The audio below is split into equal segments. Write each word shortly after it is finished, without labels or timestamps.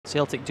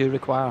Celtic do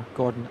require,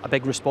 Gordon, a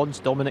big response.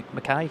 Dominic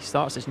Mackay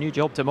starts his new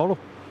job tomorrow.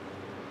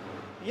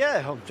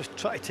 Yeah, I'm just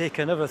trying to take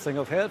in everything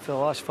I've heard for the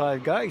last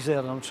 5 guys there,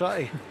 and I'm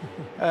trying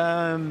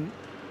to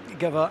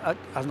give an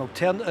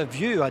alternative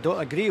view. I don't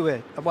agree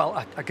with, well,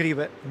 I agree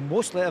with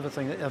mostly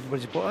everything that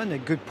everybody's put in, the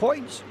good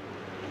points.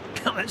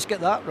 Let's get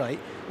that right.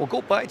 We'll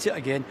go back to it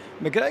again.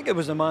 McGregor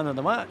was the man of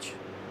the match,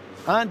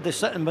 and the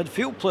sitting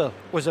midfield player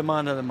was the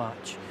man of the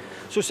match.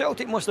 So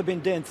Celtic must have been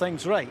doing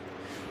things right.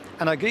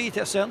 And I agree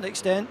to a certain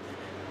extent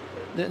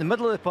that the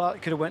middle of the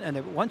park could have went in.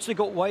 But once they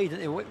got wide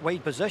into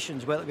wide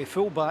positions, whether it be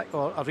full-back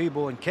or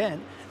Aribo and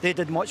Kent, they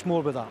did much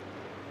more with that.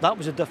 That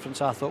was the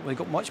difference, I thought. We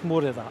got much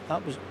more of that.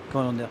 That was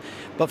going on there.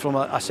 But from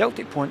a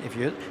Celtic point of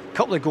view, a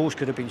couple of goals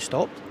could have been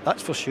stopped,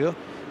 that's for sure.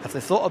 If they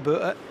thought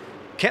about it,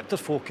 kept their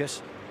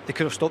focus, they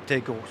could have stopped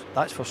 8 goals,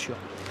 that's for sure.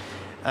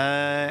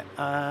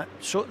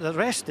 So the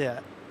rest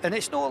there, and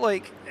it's not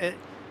like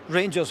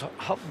Rangers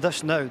have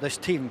this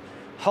team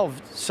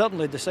have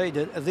suddenly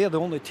decided they're the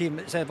only team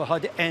that's ever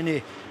had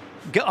any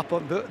get up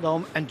about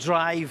them and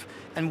drive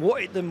and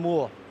wanted them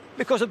more,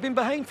 because they've been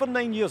behind for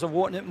 9 years of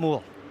wanting it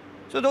more.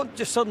 So don't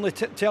just suddenly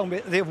tell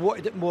me they've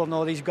wanted it more than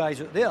all these guys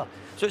out there.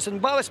 So it's an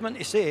embarrassment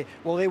to say,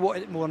 well, they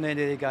wanted it more than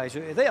any of the guys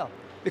out there,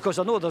 because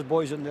I know there's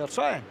boys in there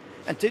trying,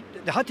 and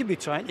they had to be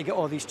trying to get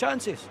all these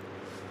chances.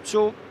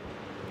 So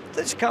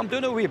let's calm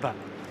down a wee bit.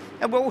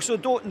 And we also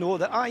don't know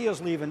that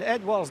Ayer's leaving,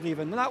 Edouard's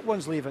leaving, and that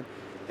one's leaving.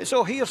 It's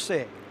all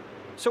hearsay.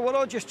 So we're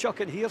all just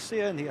chucking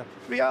hearsay in here.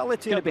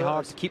 Reality. It's going to be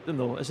hard to keep them,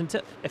 though, isn't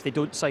it, if they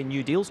don't sign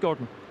new deals,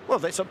 Gordon? Well,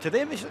 that's up to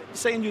them.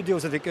 Sign new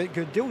deals if they get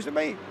good deals, they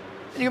might.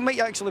 And you might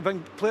actually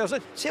bring players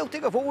in.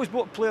 Celtic have always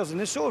brought players in,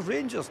 and so have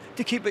Rangers,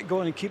 to keep it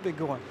going and keep it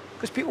going,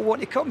 because people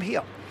want to come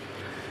here.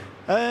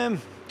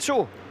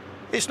 So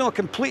it's not a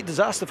complete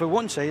disaster for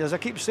one side, as I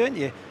keep saying to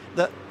you,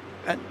 that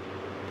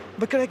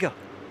McGregor,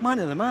 man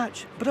of the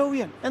match,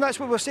 brilliant. And that's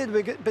what we're saying.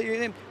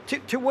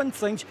 To win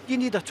things, you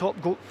need a top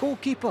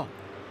goalkeeper.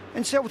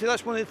 And Celtic,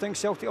 that's one of the things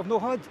Celtic have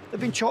not had. They've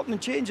been chopping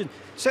and changing.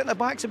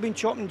 Centre-backs have been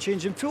chopping and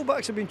changing.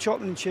 Full-backs have been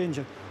chopping and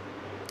changing.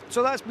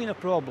 So that's been a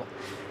problem.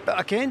 But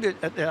again,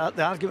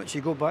 the arguments you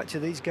go back to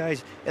these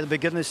guys at the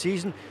beginning of the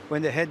season,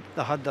 when they had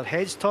their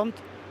heads turned,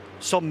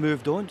 some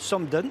moved on,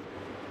 some didn't,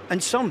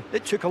 and some,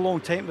 it took a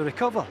long time to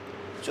recover.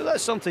 So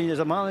that's something, as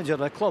a manager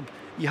of a club,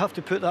 you have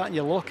to put that in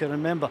your locker and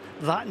remember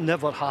that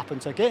never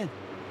happens again.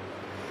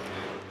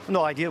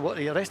 No idea what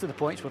the rest of the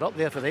points were up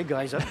there for them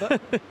guys,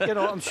 but you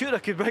know, I'm sure I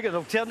could bring an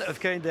alternative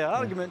kind of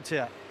argument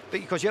to it,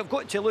 because you've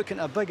got to look at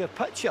a bigger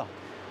picture.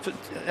 So,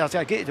 as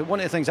I get to one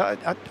of the things I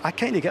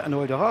kind of get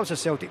annoyed if I was a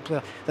Celtic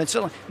player, then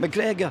suddenly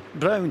McGregor,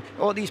 Brown,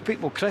 all these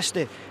people,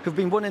 Christie, who've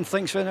been winning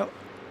things for now,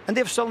 and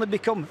they've suddenly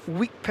become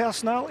weak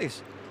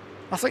personalities.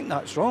 I think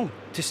that's wrong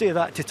to say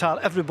that, to tar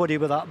everybody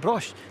with that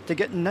brush, to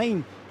get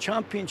 9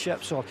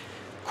 championships or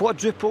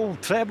quadruple,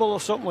 treble or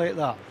something like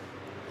that,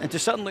 and to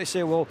suddenly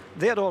say, well,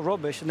 they're all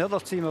rubbish and the other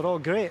team are all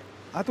great.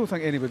 I don't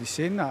think anybody's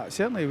saying that.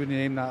 Certainly wouldn't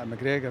name that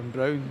McGregor and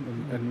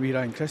Brown and wee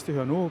Ryan Christie,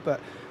 who I know, but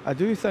I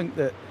do think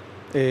that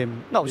no,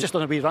 I was just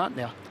on a wee rant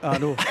there. I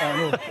know,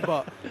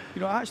 but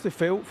you know, I actually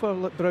felt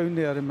for Brown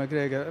there and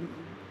McGregor.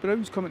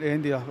 Brown's coming to the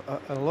end of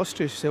an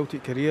illustrious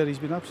Celtic career. He's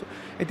been absolute.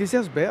 He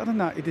deserves better than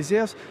that. He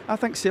deserves. I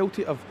think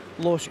Celtic have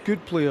lost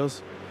good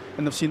players,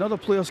 and they've seen other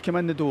players come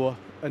in the door,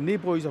 and they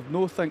boys have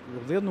no think,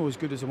 well, they're not as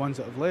good as the ones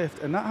that have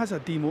left, and that has a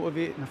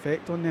demotivating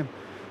effect on them.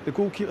 The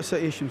goalkeeper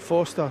situation,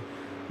 Foster,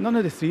 none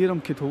of the 3 of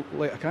them could hold,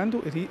 light a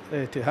candle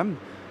to him.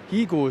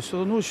 He goes, so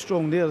they're not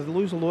strong there. They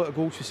lose a lot of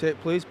goals for set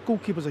plays.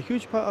 Goalkeeper's a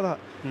huge part of that.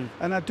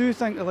 And I do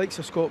think the likes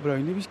of Scott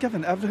Brown, he was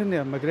given everything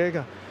there,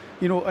 McGregor.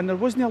 You know, and there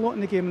wasn't a lot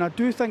in the game, and I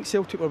do think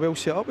Celtic were well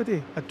set up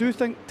today. I do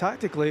think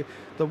tactically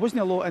there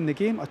wasn't a lot in the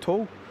game at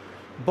all.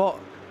 But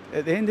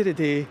at the end of the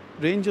day,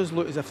 Rangers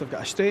look as if they've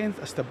got a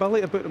strength, a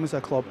stability about them as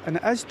a club, and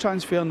it is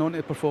transferring onto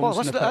the performance. Well,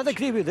 on the pitch. I'd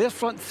agree with you. Their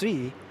front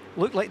 3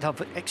 look like they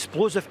have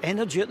explosive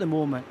energy at the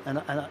moment, and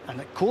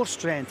a core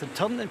strength and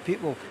turning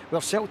people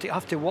where Celtic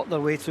have to work their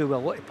way through with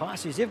a lot of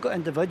passes. They've got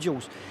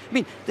individuals. I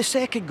mean, the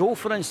second goal,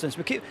 for instance,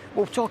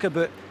 we'll talk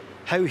about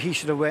how he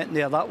should have went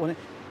there, that one.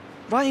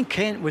 Ryan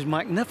Kent was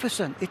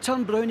magnificent. He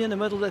turned Brownie in the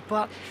middle of the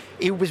park.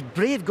 He was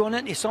brave going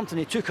into something.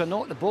 He took a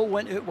knock, the ball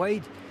went out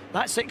wide.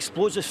 That's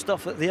explosive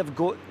stuff that they've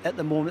got at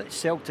the moment that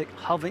Celtic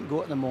haven't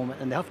got at the moment,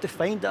 and they have to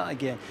find that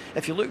again.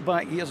 If you look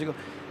back years ago,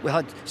 we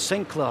had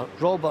Sinclair,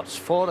 Roberts,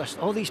 Forrest,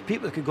 all these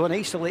people that could go and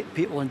isolate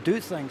people and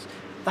do things.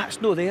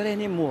 That's not there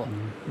anymore.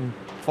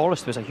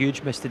 Forrest was a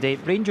huge miss today.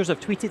 Rangers have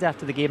tweeted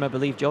after the game, I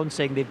believe, John,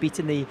 saying they've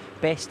beaten the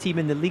best team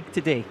in the league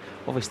today,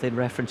 obviously in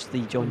reference to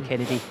the John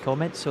Kennedy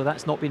comments, so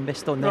that's not been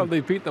missed on them. Well, they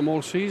beat them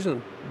all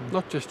season,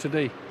 not just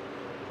today.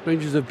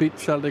 Rangers have beat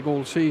Celtic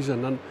all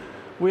season, and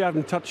we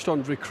haven't touched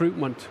on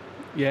recruitment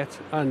yet,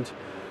 and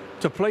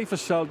to play for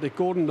Celtic,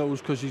 Gordon knows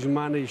because he's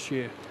managed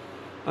here,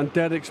 and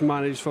Derek's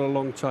managed for a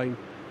long time.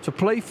 To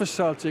play for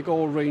Celtic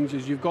or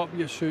Rangers, you've got to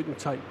be a certain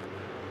type.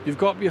 You've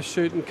got to be a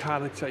certain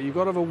character. You've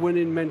got to have a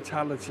winning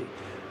mentality.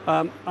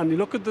 And you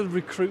look at the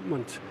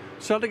recruitment.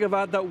 Celtic have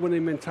had that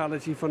winning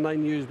mentality for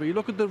 9 years, but you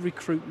look at the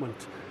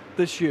recruitment.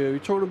 this year. You're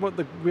talking about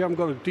we haven't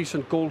got a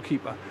decent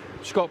goalkeeper.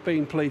 Scott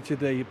Bain played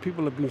today.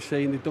 People have been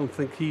saying they don't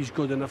think he's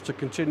good enough to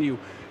continue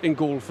in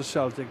goal for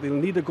Celtic. They'll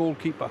need a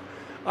goalkeeper.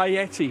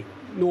 Ayeti,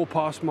 no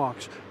pass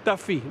marks.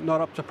 Duffy,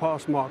 not up to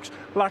pass marks.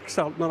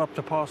 Laxalt, not up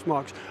to pass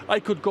marks. I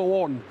could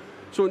go on.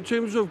 So in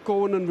terms of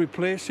going and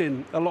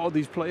replacing a lot of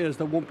these players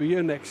that won't be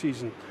here next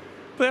season,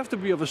 they have to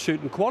be of a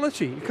certain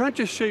quality. You can't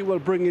just say, well,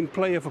 bring in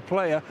player for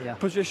player,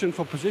 position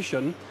for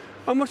position.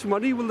 How much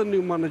money will the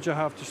new manager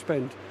have to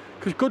spend?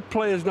 Because good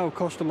players now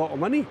cost a lot of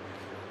money.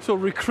 So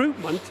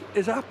recruitment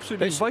is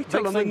absolutely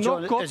vital, and they've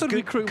not got the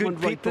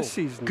recruitment right this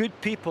season.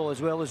 Good people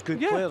as well as good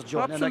players,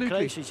 John. Absolutely. In a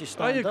crisis, you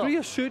stand I agree,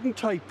 up. a certain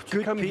type to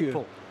Good come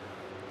people.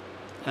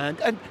 here.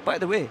 And by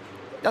the way,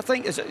 I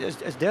think,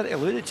 as Derek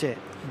alluded to,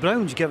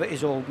 Brown's give it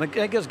his all,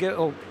 McGregor's give it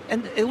all,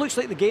 and it looks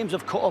like the games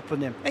have caught up on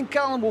them. And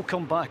Callum will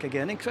come back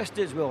again, and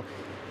Christie as well.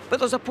 But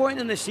there's a point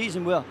in the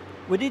season where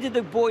we needed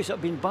the boys that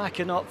have been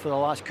backing up for the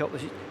last couple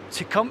of seasons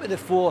to come to the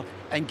fore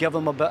and give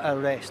them a bit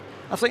of rest.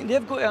 I think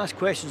they've got to ask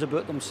questions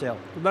about themselves.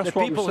 That's the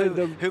what people I'm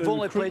saying, who've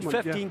only played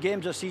recruitment, 15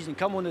 games a season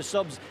come on the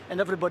subs, and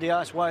everybody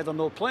asks why they're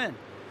not playing.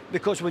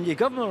 Because when you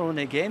give them their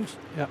own games,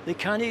 they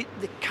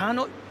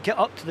cannot get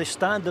up to the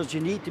standards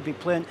you need to be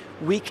playing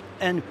week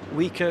in,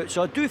 week out.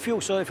 So I do feel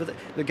sorry for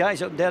the guys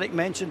that Derek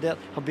mentioned there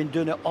have been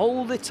doing it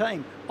all the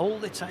time.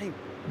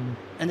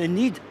 And they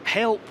need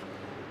help.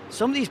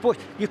 Some of these boys,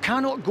 you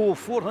cannot go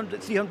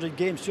 400, 300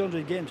 games,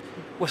 200 games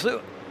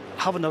without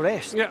having a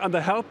rest. Yeah, and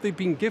the help they've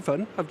been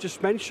given, I've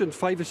just mentioned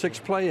 5 or 6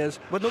 players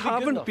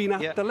haven't been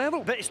at the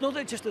level. But it's not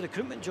just the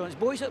recruitment, John. It's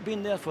boys that have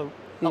been there for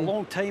a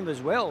long time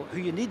as well, who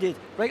you needed.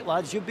 Right,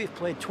 lads, you've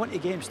played 20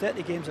 games,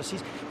 30 games a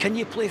season. Can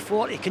you play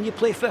 40? Can you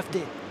play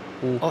 50?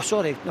 Oh,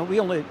 sorry, no, we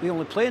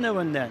only play now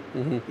and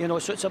then. You know,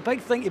 so it's a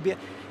big thing to be.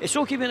 It's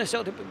okay being a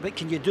Celtic, but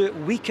can you do it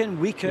week in,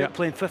 week out,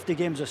 playing 50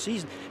 games a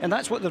season? And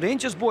that's what the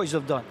Rangers boys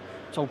have done.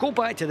 So I'll go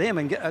back to them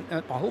and get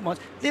a whole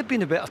month. They've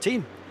been a better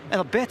team and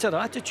a better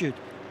attitude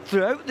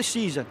throughout the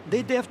season.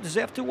 They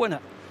deserve to win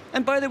it.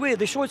 And by the way,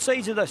 they showed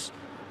signs of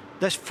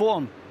this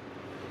form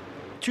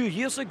 2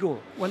 years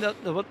ago when they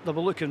were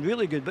looking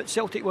really good. But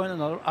Celtic went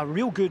on a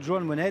real good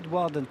run when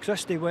Edward and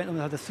Christie went and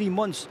had the 3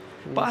 months.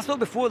 But I thought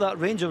before that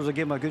Rangers gave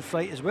them a good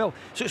fight as well.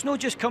 So it's not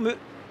just come out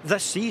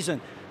this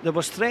season. There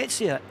was threats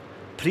here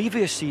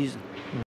previous season.